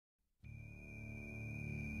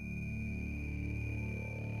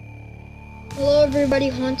Hello everybody,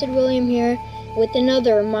 Haunted William here with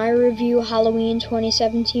another My Review Halloween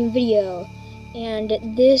 2017 video. And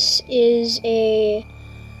this is a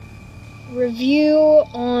review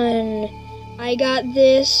on, I got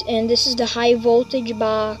this, and this is the high voltage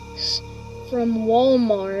box from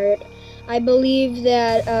Walmart. I believe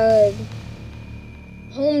that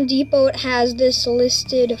Home Depot has this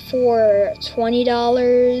listed for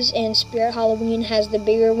 $20 and Spirit Halloween has the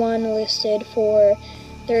bigger one listed for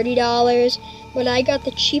 $30, but I got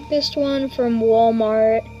the cheapest one from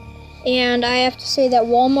Walmart, and I have to say that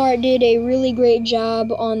Walmart did a really great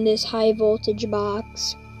job on this high voltage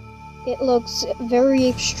box. It looks very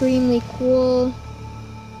extremely cool,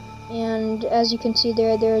 and as you can see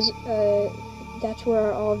there's that's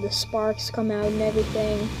where all the sparks come out and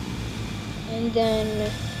everything. And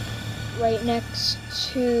then right next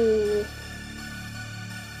to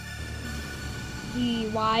the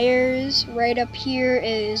wires, right up here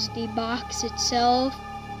is the box itself,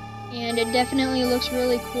 and it definitely looks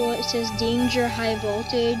really cool. It says Danger High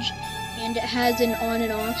Voltage, and it has an on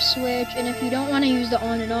and off switch, and if you don't want to use the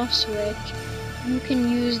on and off switch, you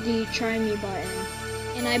can use the Try Me button.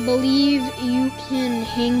 And I believe you can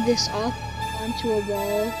hang this up onto a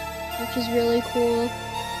wall, which is really cool.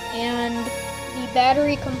 And the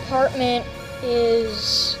battery compartment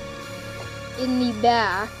is in the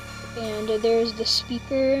back, and there's the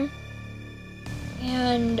speaker,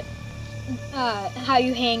 and how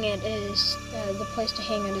you hang it is, the place to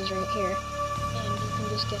hang it is right here, and you can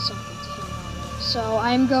just get something to hang on it. So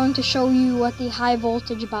I'm going to show you what the high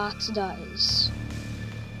voltage box does.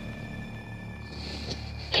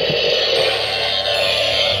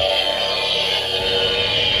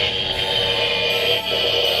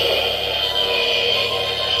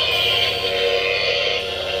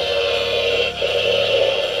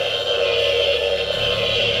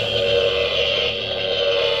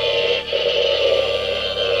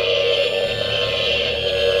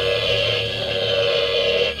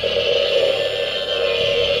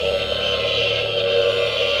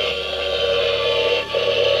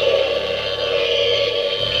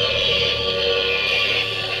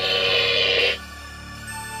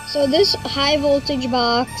 So this high voltage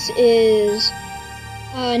box is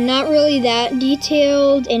not really that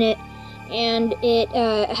detailed in it, and it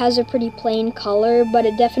has a pretty plain color, but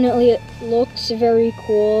it definitely looks very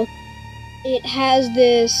cool. It has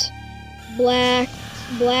this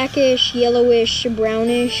blackish, yellowish,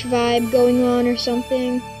 brownish vibe going on or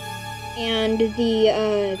something, and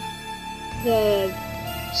the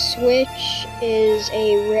switch is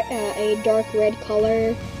a dark red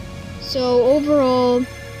color. So overall,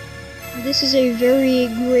 this is a very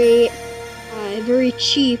great, very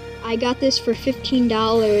cheap. I got this for $15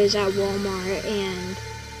 at Walmart, and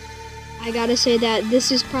I gotta say that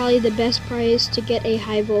this is probably the best price to get a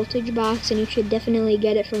high voltage box, and you should definitely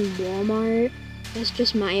get it from Walmart. That's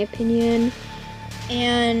just my opinion.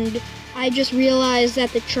 And I just realized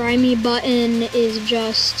that the Try Me button is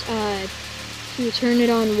just to turn it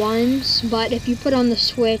on once, but if you put on the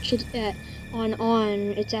switch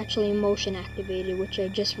on, it's actually motion activated, which I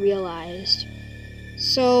just realized.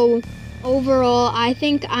 So overall, I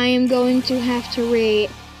think I am going to have to rate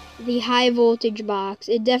the high voltage box.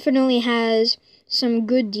 It definitely has some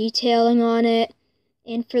good detailing on it,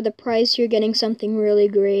 and for the price you're getting something really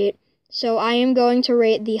great. So I am going to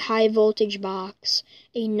rate the high voltage box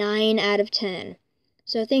a 9 out of 10.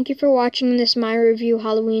 So thank you for watching this My Review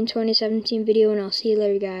Halloween 2017 video, and I'll see you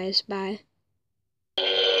later guys. Bye.